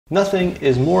Nothing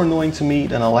is more annoying to me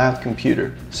than a loud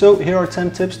computer. So here are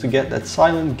 10 tips to get that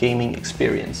silent gaming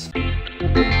experience.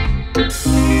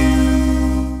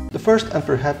 The first and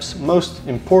perhaps most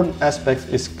important aspect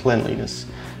is cleanliness.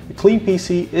 A clean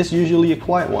PC is usually a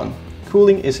quiet one.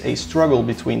 Cooling is a struggle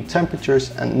between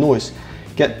temperatures and noise.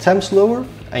 Get temps lower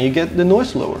and you get the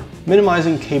noise lower.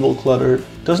 Minimizing cable clutter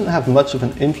doesn't have much of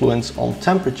an influence on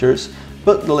temperatures,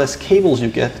 but the less cables you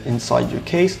get inside your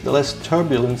case, the less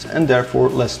turbulence and therefore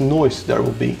less noise there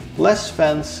will be. Less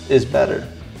fans is better.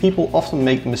 People often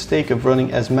make the mistake of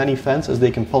running as many fans as they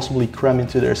can possibly cram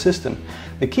into their system.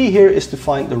 The key here is to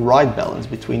find the right balance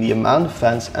between the amount of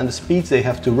fans and the speeds they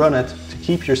have to run at to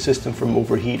keep your system from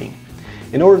overheating.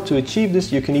 In order to achieve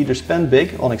this, you can either spend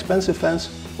big on expensive fans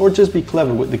or just be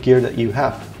clever with the gear that you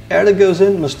have. Air that goes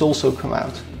in must also come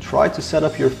out. Try to set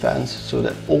up your fans so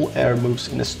that all air moves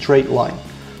in a straight line.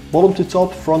 Bottom to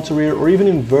top, front to rear, or even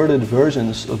inverted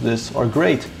versions of this are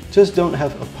great. Just don't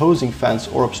have opposing fans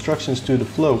or obstructions to the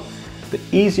flow. The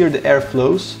easier the air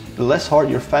flows, the less hard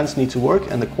your fans need to work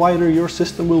and the quieter your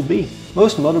system will be.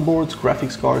 Most motherboards,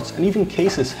 graphics cards and even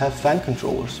cases have fan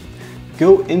controllers.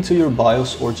 Go into your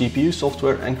BIOS or GPU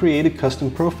software and create a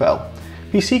custom profile.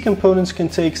 PC components can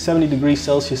take 70 degrees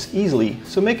Celsius easily,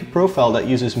 so make a profile that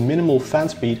uses minimal fan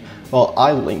speed while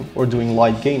idling or doing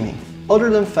light gaming. Other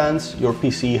than fans, your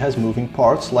PC has moving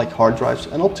parts like hard drives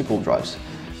and optical drives.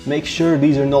 Make sure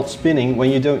these are not spinning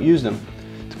when you don't use them.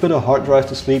 To put a hard drive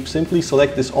to sleep, simply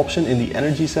select this option in the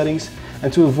energy settings,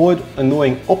 and to avoid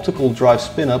annoying optical drive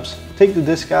spin-ups, take the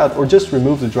disk out or just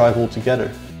remove the drive altogether.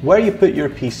 Where you put your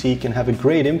PC can have a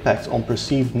great impact on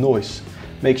perceived noise.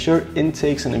 Make sure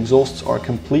intakes and exhausts are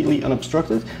completely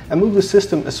unobstructed and move the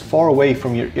system as far away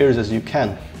from your ears as you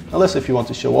can, unless if you want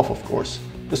to show off, of course.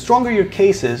 The stronger your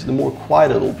case is, the more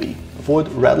quiet it will be. Avoid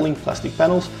rattling plastic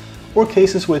panels or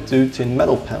cases with two tin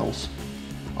metal panels.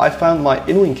 I found my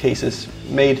InWing cases,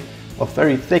 made of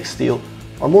very thick steel,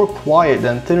 are more quiet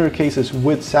than thinner cases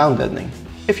with sound deadening.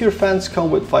 If your fans come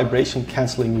with vibration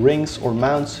cancelling rings or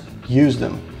mounts, use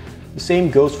them. The same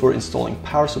goes for installing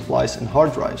power supplies and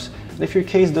hard drives. And if your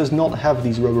case does not have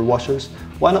these rubber washers,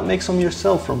 why not make some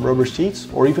yourself from rubber sheets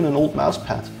or even an old mouse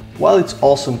pad? While it's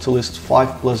awesome to list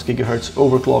 5+ GHz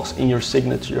overclocks in your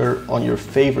signature on your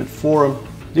favorite forum,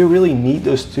 do you really need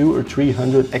those 200 or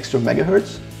 300 extra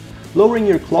megahertz? Lowering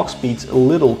your clock speeds a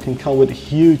little can come with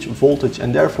huge voltage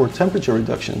and therefore temperature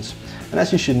reductions. And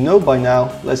as you should know by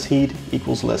now, less heat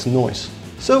equals less noise.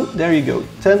 So there you go,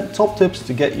 10 top tips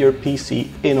to get your PC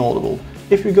inaudible.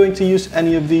 If you're going to use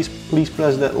any of these, please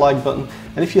press that like button.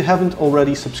 And if you haven't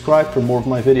already, subscribe for more of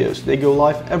my videos. They go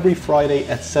live every Friday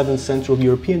at 7 Central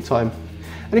European Time.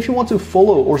 And if you want to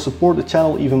follow or support the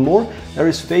channel even more, there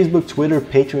is Facebook, Twitter,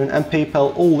 Patreon and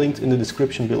PayPal all linked in the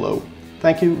description below.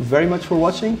 Thank you very much for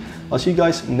watching. I'll see you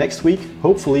guys next week,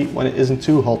 hopefully when it isn't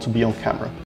too hot to be on camera.